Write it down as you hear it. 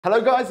Hello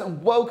guys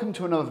and welcome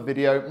to another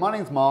video. My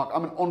name's Mark,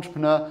 I'm an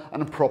entrepreneur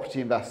and a property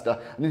investor,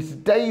 and in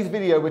today's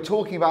video we're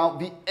talking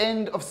about the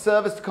end of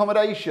serviced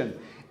accommodation.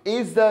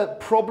 Is there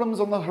problems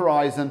on the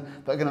horizon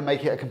that are going to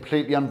make it a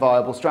completely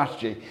unviable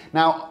strategy?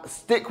 Now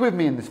stick with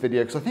me in this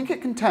video because I think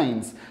it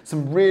contains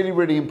some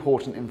really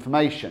important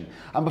information.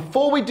 And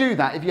before we do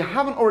that, if you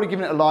haven't already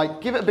given it a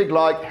like, give it a big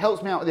like,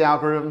 helps me out with the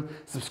algorithm.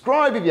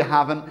 Subscribe if you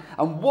haven't.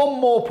 And one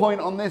more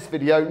point on this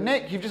video.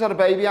 Nick, you've just had a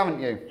baby,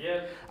 haven't you?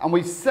 Yeah. And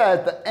we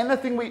said that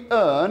anything we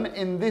earn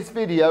in this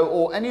video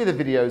or any of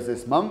the videos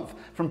this month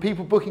from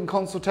people booking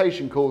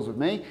consultation calls with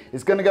me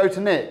is going to go to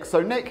Nick. So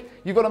Nick,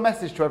 you've got a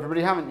message to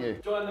everybody, haven't you?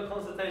 Join the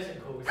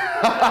consultation calls.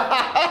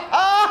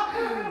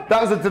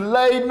 That was a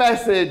delayed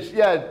message.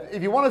 Yeah,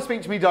 if you want to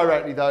speak to me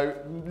directly though,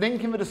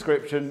 link in the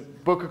description,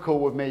 book a call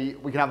with me,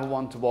 we can have a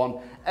one-to-one.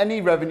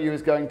 Any revenue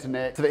is going to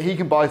Nick so that he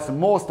can buy some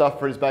more stuff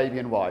for his baby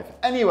and wife.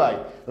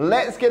 Anyway,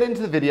 let's get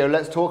into the video.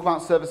 Let's talk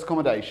about service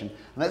accommodation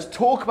and let's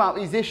talk about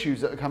these issues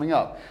that are coming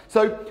up.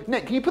 So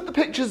Nick, can you put the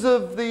pictures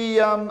of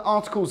the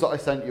articles that I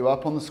sent you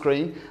up on the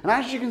screen? And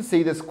as you can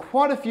see, there's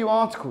quite a few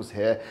articles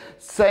here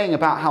saying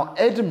about how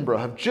Edinburgh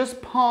have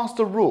just passed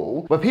a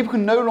rule where people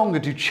can no longer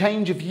do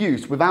change of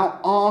use without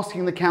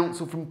asking the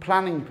council for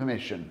planning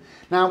permission.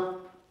 Now,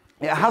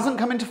 it hasn't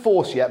come into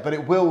force yet, but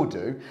it will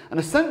do. And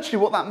essentially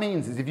what that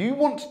means is if you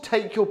want to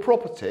take your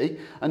property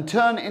and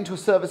turn it into a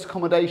service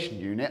accommodation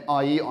unit,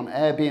 i.e. on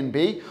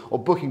Airbnb or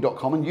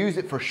Booking.com, and use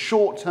it for a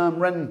short-term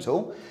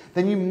rental,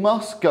 then you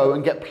must go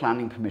and get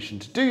planning permission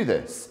to do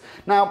this.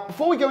 Now,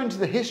 before we go into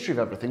the history of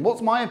everything,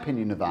 what's my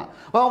opinion of that?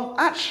 Well,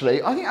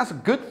 actually, I think that's a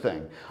good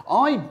thing.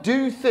 I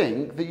do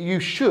think that you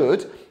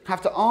should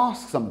have to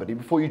ask somebody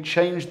before you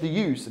change the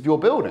use of your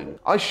building.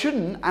 I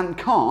shouldn't and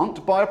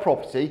can't buy a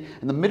property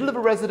in the middle of a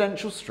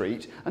residential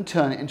street and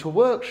turn it into a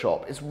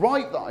workshop. It's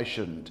right that I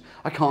shouldn't.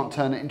 I can't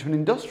turn it into an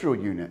industrial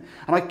unit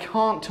and I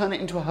can't turn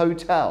it into a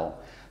hotel.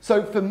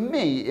 So for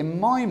me, in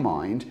my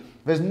mind,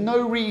 there's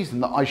no reason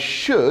that I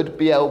should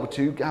be able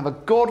to have a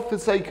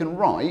godforsaken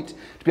right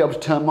to be able to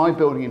turn my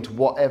building into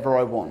whatever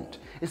I want.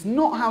 It's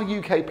not how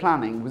UK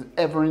planning was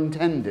ever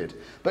intended,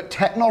 but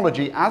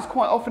technology, as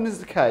quite often is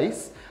the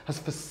case, has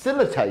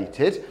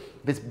facilitated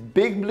this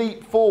big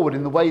leap forward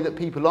in the way that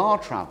people are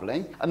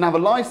travelling, and now the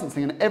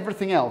licensing and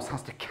everything else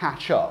has to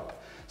catch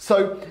up.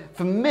 So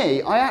for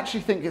me, I actually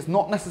think it's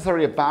not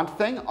necessarily a bad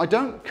thing. I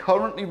don't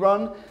currently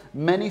run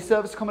many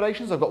service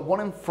accommodations. I've got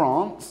one in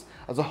France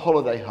as a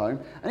holiday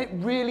home, and it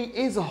really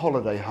is a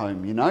holiday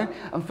home, you know?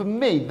 And for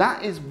me,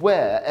 that is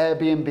where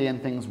Airbnb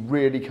and things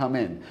really come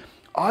in.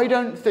 I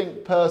don't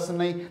think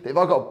personally that if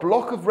I've got a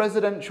block of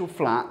residential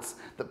flats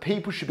that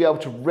people should be able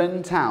to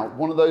rent out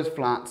one of those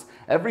flats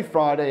every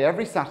Friday,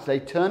 every Saturday,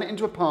 turn it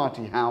into a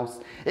party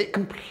house. It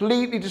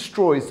completely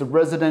destroys the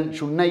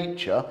residential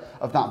nature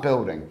of that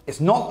building.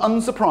 It's not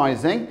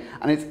unsurprising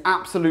and it's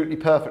absolutely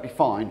perfectly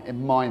fine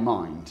in my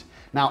mind.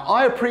 Now,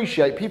 I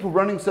appreciate people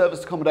running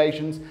service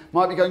accommodations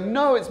might be going,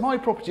 no, it's my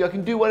property, I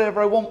can do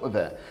whatever I want with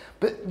it.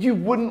 But you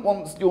wouldn't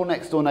want your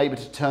next door neighbour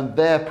to turn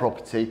their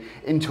property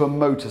into a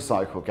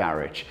motorcycle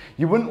garage.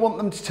 You wouldn't want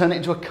them to turn it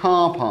into a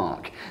car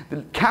park.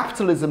 The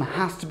capitalism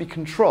has to be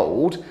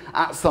controlled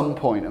at some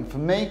point. And for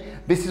me,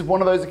 this is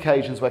one of those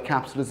occasions where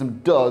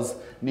capitalism does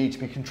need to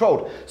be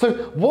controlled.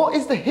 So what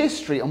is the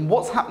history and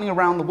what's happening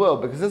around the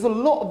world? Because there's a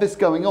lot of this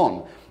going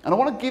on. And I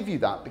want to give you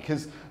that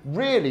because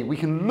really we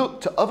can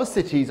look to other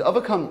cities, other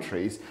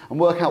countries and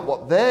work out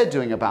what they're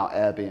doing about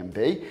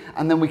Airbnb,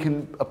 and then we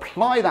can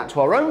apply that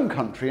to our own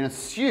country and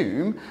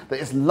assume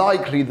that it's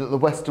likely that the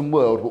Western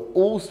world will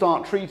all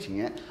start treating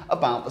it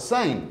about the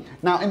same.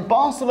 Now in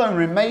Barcelona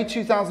in May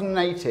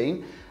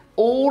 2018,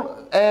 all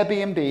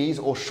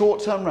Airbnbs or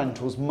short-term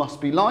rentals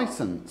must be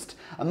licensed.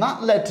 And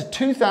that led to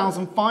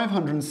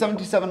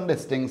 2,577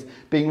 listings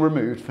being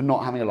removed for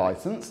not having a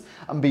license.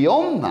 And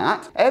beyond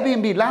that,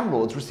 Airbnb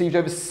landlords received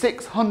over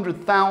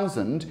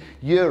 600,000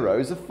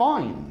 euros of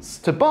fines.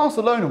 So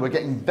Barcelona were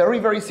getting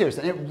very serious,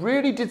 and it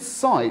really did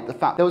cite the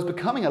fact there was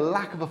becoming a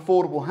lack of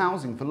affordable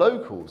housing for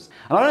locals.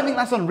 And I don't think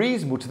that's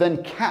unreasonable to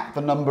then cap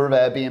the number of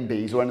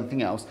Airbnbs or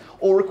anything else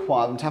or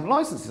require them to have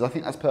licenses. I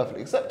think that's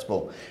perfectly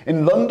acceptable.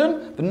 In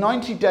London, the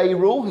 90-day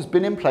rule has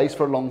been in place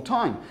for a long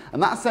time.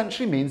 And that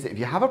essentially means that if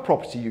you have a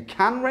property, you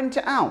can rent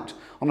it out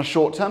on a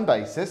short-term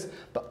basis,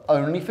 but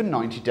only for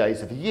 90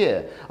 days of the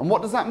year. And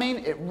what does that mean?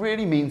 It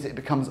really means it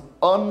becomes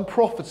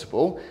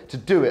unprofitable to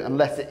do it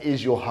unless it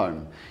is your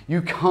home.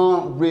 You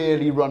can't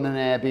really run an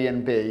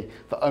Airbnb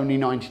for only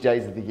 90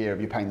 days of the year if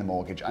you're paying the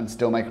mortgage and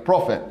still make a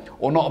profit,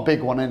 or not a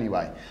big one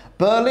anyway.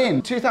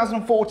 Berlin,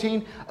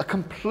 2014, a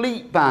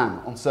complete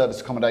ban on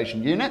service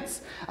accommodation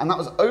units, and that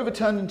was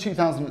overturned in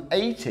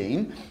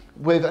 2018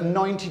 with a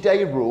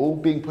 90-day rule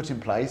being put in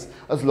place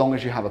as long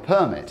as you have a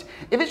permit.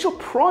 If it's your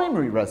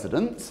primary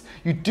residence,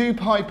 you do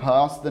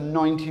bypass the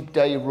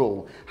 90-day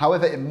rule.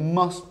 However, it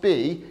must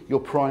be your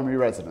primary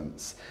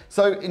residence.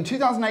 So in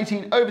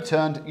 2018,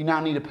 overturned, you now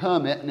need a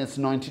permit and it's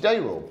a 90-day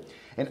rule.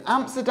 In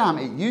Amsterdam,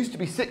 it used to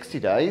be 60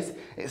 days,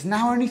 it's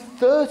now only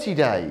 30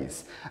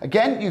 days.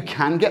 Again, you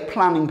can get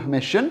planning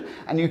permission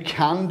and you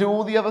can do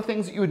all the other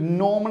things that you would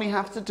normally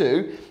have to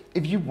do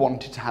if you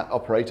wanted to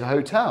operate a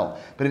hotel.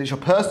 But if it's your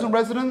personal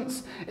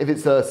residence, if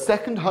it's a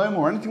second home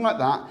or anything like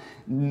that,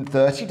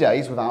 30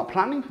 days without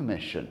planning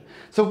permission.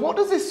 So what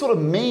does this sort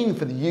of mean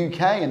for the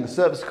UK and the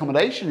service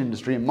accommodation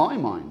industry in my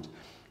mind?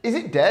 Is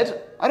it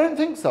dead? I don't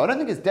think so. I don't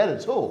think it's dead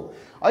at all.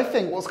 I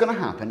think what's going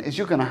to happen is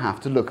you're going to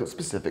have to look at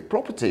specific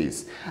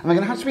properties, and they're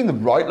going to have to be in the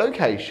right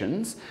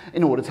locations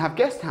in order to have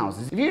guest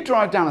houses. If you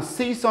drive down a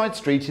seaside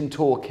street in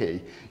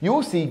Torquay,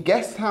 you'll see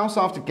guest house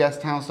after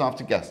guest house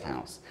after guest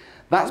house.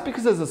 That's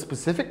because there's a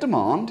specific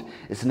demand,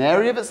 it's an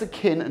area that's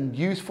akin and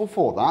useful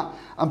for that,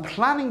 and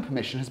planning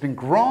permission has been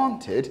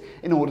granted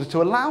in order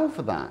to allow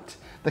for that.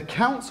 The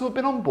council have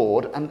been on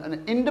board and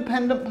an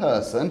independent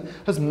person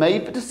has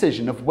made the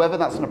decision of whether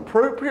that's an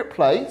appropriate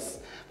place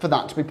for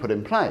that to be put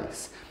in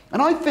place.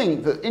 And I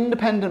think that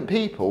independent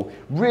people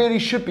really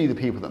should be the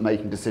people that are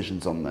making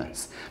decisions on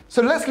this.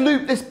 So let's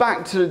loop this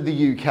back to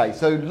the UK.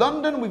 So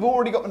London, we've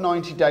already got the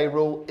 90-day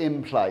rule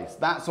in place.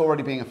 That's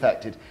already being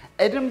affected.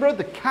 Edinburgh,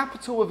 the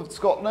capital of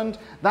Scotland,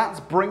 that's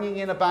bringing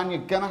in a ban.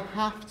 You're going to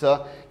have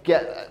to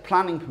get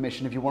planning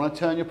permission if you want to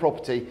turn your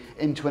property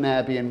into an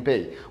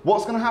Airbnb.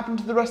 What's going to happen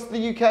to the rest of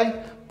the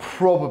UK?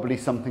 Probably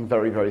something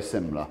very, very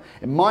similar.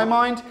 In my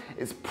mind,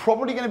 it's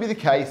probably going to be the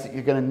case that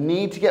you're going to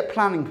need to get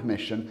planning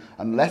permission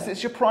unless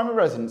it's your primary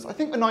residence. I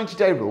think the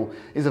 90-day rule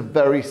is a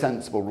very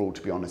sensible rule,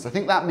 to be honest. I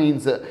think that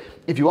means that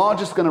if you are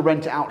just going to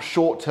rent it out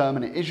short term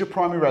and it is your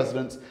primary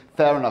residence,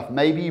 fair enough,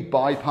 maybe you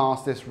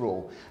bypass this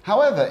rule.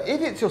 However,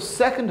 if it's your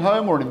second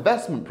home or an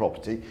investment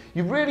property,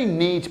 you really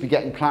need to be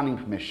getting planning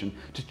permission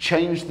to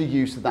change the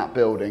use of that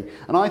building,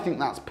 and I think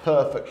that's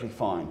perfectly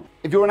fine.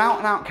 If you're an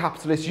out-and-out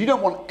capitalist, you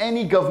don't want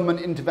any government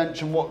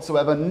intervention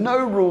whatsoever,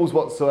 no rules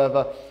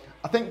whatsoever.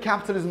 I think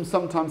capitalism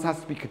sometimes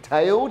has to be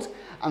curtailed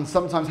and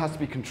sometimes has to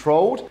be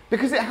controlled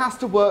because it has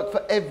to work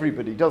for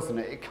everybody, doesn't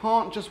it? It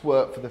can't just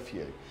work for the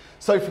few.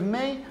 So for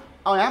me,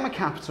 I am a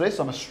capitalist,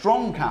 I'm a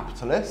strong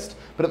capitalist,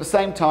 but at the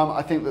same time,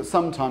 I think that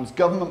sometimes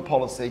government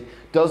policy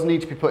does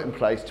need to be put in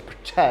place to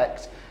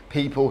protect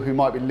people who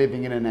might be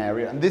living in an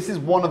area. And this is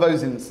one of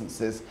those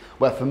instances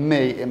where for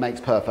me, it makes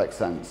perfect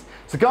sense.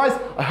 So guys,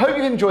 I hope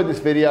you enjoyed this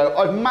video.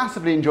 I've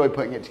massively enjoyed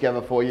putting it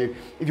together for you.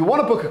 If you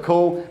want to book a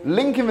call,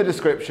 link in the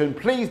description,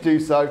 please do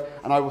so.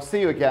 And I will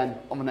see you again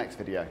on the next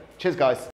video. Cheers guys.